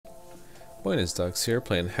aboyandhisdogs here,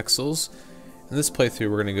 playing Hexcells. In this playthrough,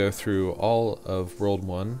 we're going to go through all of World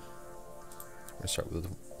 1. We're going to start with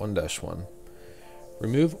 1-1.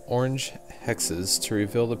 Remove orange hexes to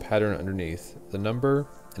reveal the pattern underneath. The number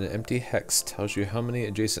in an empty hex tells you how many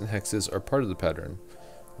adjacent hexes are part of the pattern.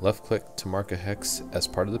 Left click to mark a hex as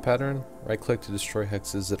part of the pattern. Right click to destroy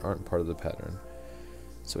hexes that aren't part of the pattern.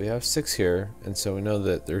 So we have 6 here, and so we know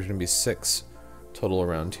that there's going to be 6 total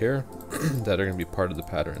around here that are going to be part of the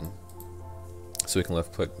pattern. So we can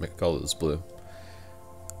left click, make all those blue.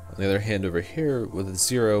 On the other hand, over here with a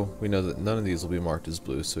 0, we know that none of these will be marked as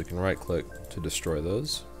blue, so we can right click to destroy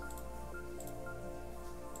those.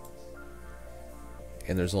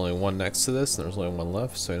 And there's only one next to this, and there's only one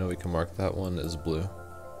left, so I know we can mark that one as blue.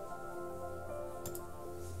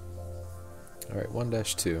 Alright,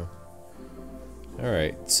 1-2.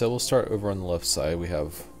 Alright, so we'll start over on the left side. We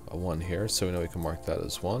have a 1 here, so we know we can mark that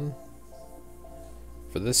as 1.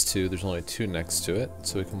 For this 2, there's only 2 next to it,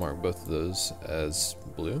 so we can mark both of those as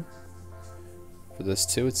blue. For this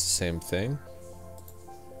 2, it's the same thing.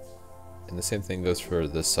 And the same thing goes for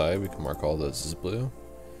this side. We can mark all those as blue.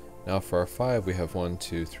 Now for our 5, we have 1,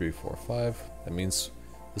 2, 3, 4, 5. That means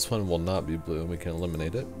this one will not be blue, and we can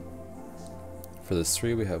eliminate it. For this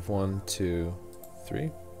 3, we have 1, 2,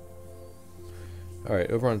 3.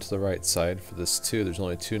 Alright, over onto the right side, for this 2, there's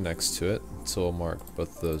only 2 next to it, so we'll mark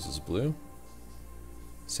both of those as blue.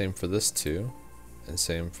 Same for this 2, and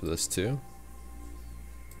same for this 2.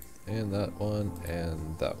 And that one,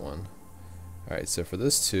 and that one. Alright, so for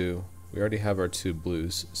this 2, we already have our 2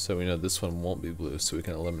 blues, so we know this one won't be blue, so we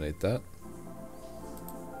can eliminate that.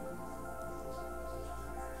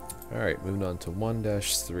 Alright, moving on to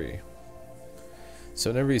 1-3. So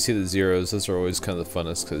whenever you see the zeros, those are always kind of the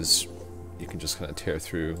funnest, because you can just kind of tear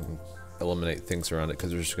through and eliminate things around it,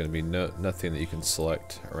 because there's just going to be nothing that you can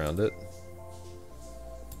select around it.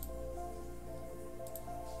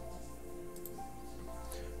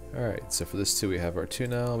 Alright, so for this 2 we have our 2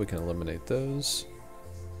 now, we can eliminate those.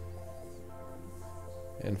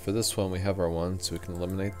 And for this one we have our 1, so we can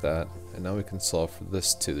eliminate that. And now we can solve for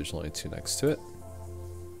this 2, there's only 2 next to it.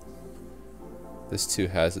 This 2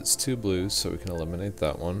 has its 2 blues, so we can eliminate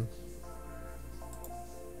that one.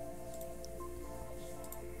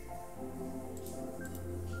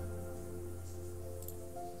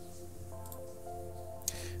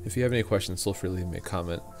 If you have any questions, feel free to leave me a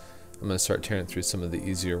comment. I'm going to start tearing through some of the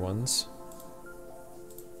easier ones.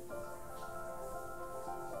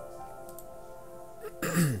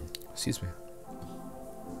 Excuse me.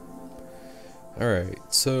 Alright,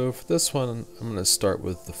 so for this one, I'm going to start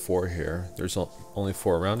with the 4 here. There's only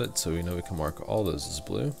 4 around it, so we know we can mark all those as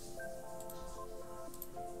blue.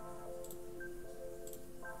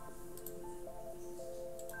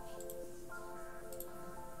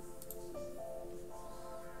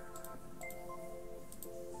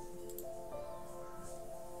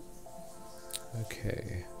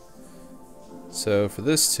 Okay, so for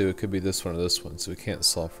this 2, it could be this one or this one, so we can't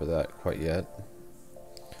solve for that quite yet.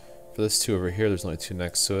 For this 2 over here, there's only 2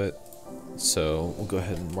 next to it, so we'll go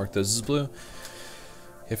ahead and mark those as blue.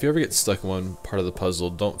 If you ever get stuck in one part of the puzzle,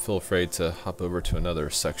 don't feel afraid to hop over to another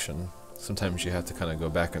section. Sometimes you have to kind of go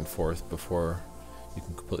back and forth before you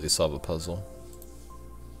can completely solve a puzzle.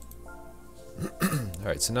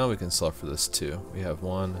 Alright, so now we can solve for this 2. We have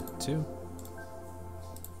 1, 2.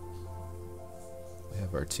 We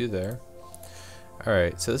have our 2 there.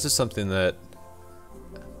 Alright, so this is something that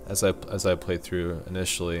as I played through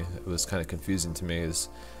initially, it was kind of confusing to me, is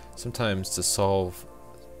sometimes to solve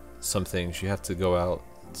some things you have to go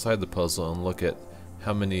outside the puzzle and look at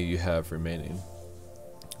how many you have remaining.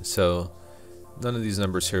 So none of these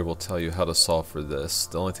numbers here will tell you how to solve for this.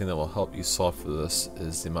 The only thing that will help you solve for this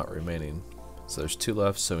is the amount remaining. So there's 2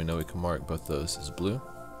 left, so we know we can mark both those as blue.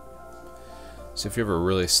 So if you're ever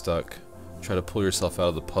really stuck, try to pull yourself out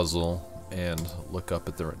of the puzzle and look up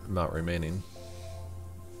at the amount remaining.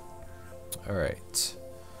 Alright.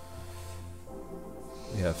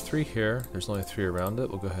 We have 3 here. There's only 3 around it.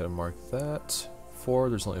 We'll go ahead and mark that. 4.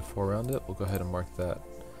 There's only 4 around it. We'll go ahead and mark that.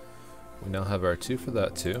 We now have our 2 for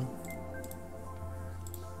that 2.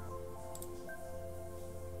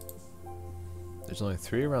 There's only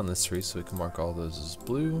 3 around this 3, so we can mark all those as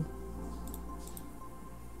blue.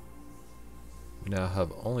 We now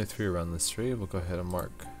have only 3 around this 3. We'll go ahead and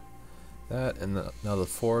mark that. And now the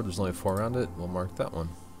 4, there's only 4 around it. We'll mark that one.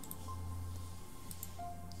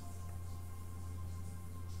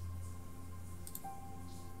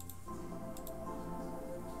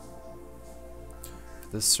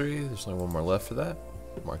 This 3, there's only 1 more left for that.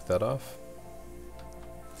 Mark that off.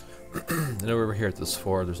 And over here at this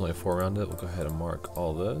 4, there's only 4 around it. We'll go ahead and mark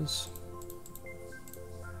all those.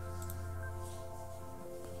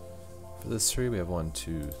 For this 3, we have 1,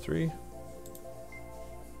 2, 3.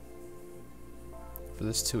 For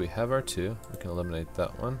this 2, we have our 2. We can eliminate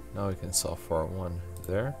that one. Now we can solve for our 1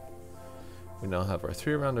 there. We now have our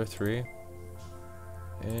 3 around our 3.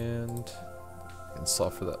 And we can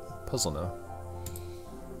solve for that puzzle now.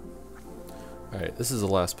 Alright, this is the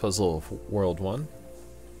last puzzle of World 1.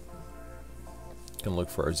 We can look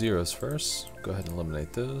for our zeros first. Go ahead and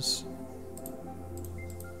eliminate those.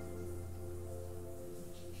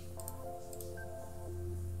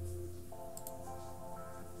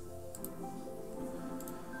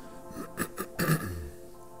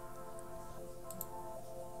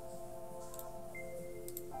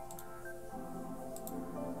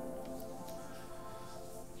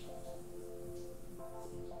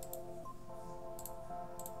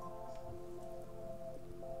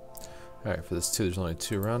 Alright, for this 2, there's only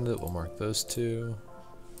 2 around it. We'll mark those 2.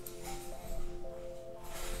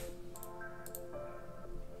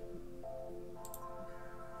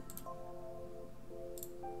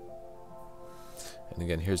 And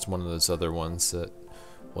again, here's one of those other ones that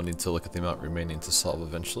we'll need to look at the amount remaining to solve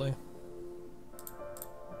eventually.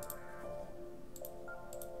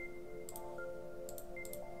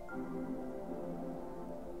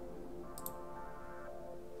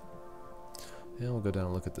 And we'll go down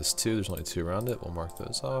and look at this 2. There's only 2 around it. We'll mark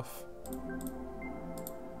those off.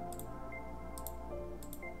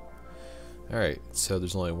 Alright, so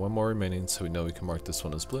there's only 1 more remaining, so we know we can mark this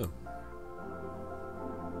one as blue.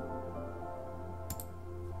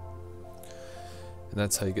 And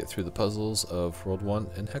that's how you get through the puzzles of World 1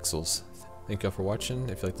 and Hexcells. Thank you all for watching.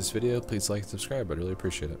 If you like this video, please like and subscribe. I'd really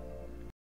appreciate it.